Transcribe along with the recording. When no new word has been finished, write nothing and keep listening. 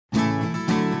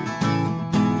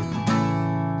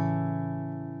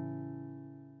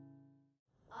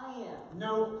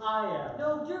No, I am.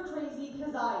 No, you're crazy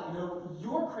because I am. No,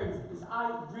 you're crazy because I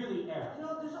really am. You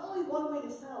know, there's only one way to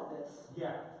settle this.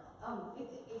 Yeah.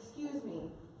 Excuse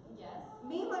me. Yes?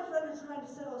 Me and my friend are trying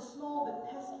to settle a small but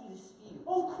pesky dispute.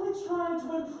 Oh, quit trying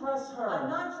to impress her.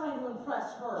 I'm not trying to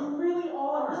impress her. You really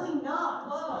are. I'm really not.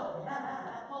 Whoa.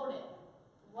 Hold it.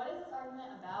 What is this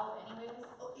argument about anyways?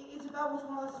 Oh, it's about which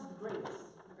one of us is the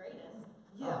greatest. The greatest.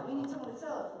 Yeah, we need someone to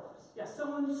sell it for us. Yeah,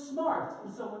 someone smart and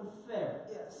someone fair.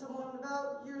 Yeah, someone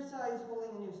about your size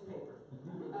holding a newspaper.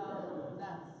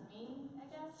 That's me, I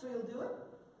guess? So you'll do it?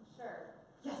 Sure.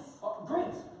 Yes.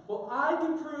 Great. Well, I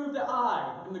can prove that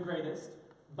I am the greatest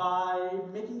by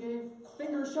making a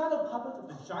finger shadow puppet of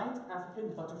the giant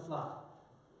African butterfly.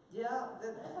 Yeah,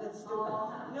 that's stupid.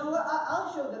 You know what?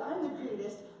 I'll show that I'm the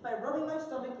greatest by rubbing my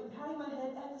stomach and patting my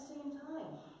head at the same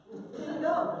time. There you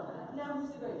go. Now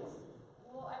who's the greatest?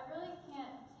 Well, I really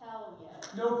can't tell yet.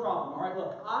 No problem. All right,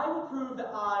 look, I will prove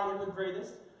that I am the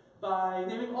greatest by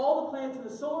naming all the planets in the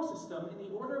solar system in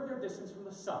the order of their distance from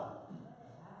the sun.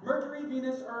 Mercury,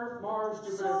 Venus, Earth, Mars,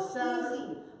 Jupiter, So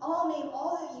Saturn. easy. I'll name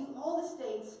all the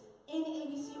states in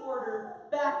ABC order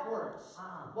backwards.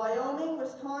 Wyoming,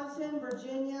 Wisconsin,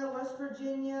 Virginia, West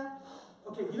Virginia.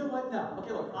 Okay, you know what? No.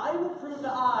 Okay, look, I will prove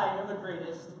that I am the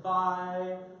greatest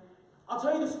by... I'll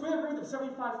tell you the square root of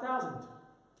 75,000.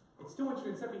 It's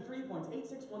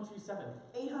 273.86127.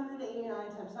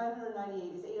 889 times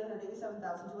 998 is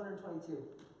 887,222.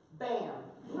 Bam.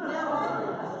 Now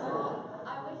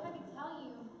I wish I could tell you,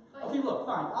 but... Okay, look,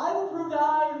 fine. I will prove that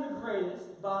I am the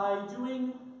greatest by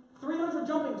doing 300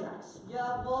 jumping jacks.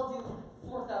 yeah, well, I'll do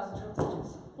 4,000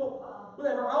 touches. Well,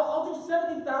 whatever. I'll do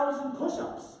 70,000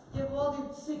 push-ups. Yeah, well, I'll do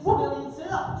 6 million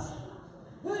sit-ups.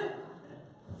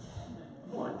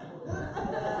 One.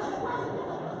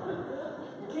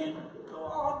 Can't go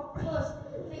on. Let's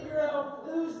figure out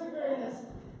who's the greatest.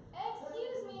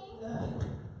 Excuse me.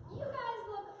 You guys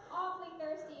look awfully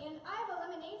thirsty, and I have a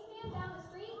lemonade stand down the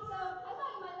street, so I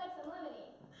thought you might like some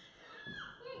lemonade.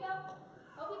 Here you go.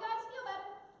 Hope you guys feel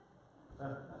better.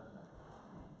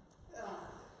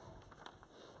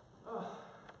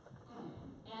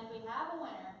 And we have a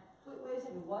winner. Wait a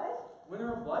second, what?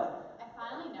 Winner of what? I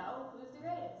finally know who's the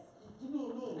greatest. You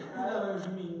mean me, right? No,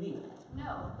 you mean me.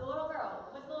 No, the little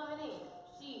girl with the lemonade.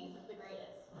 She's the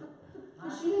greatest.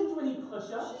 But she didn't do any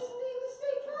push-ups. She's in the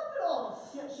state capitol.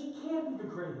 Yeah, she can't be the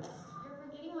greatest. You're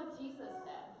forgetting what Jesus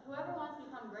said. Whoever wants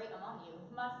to become great among you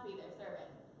must be their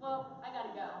servant. Well, I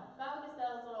gotta go. Glad we could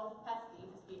settle this little pesky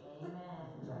dispute.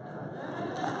 Amen.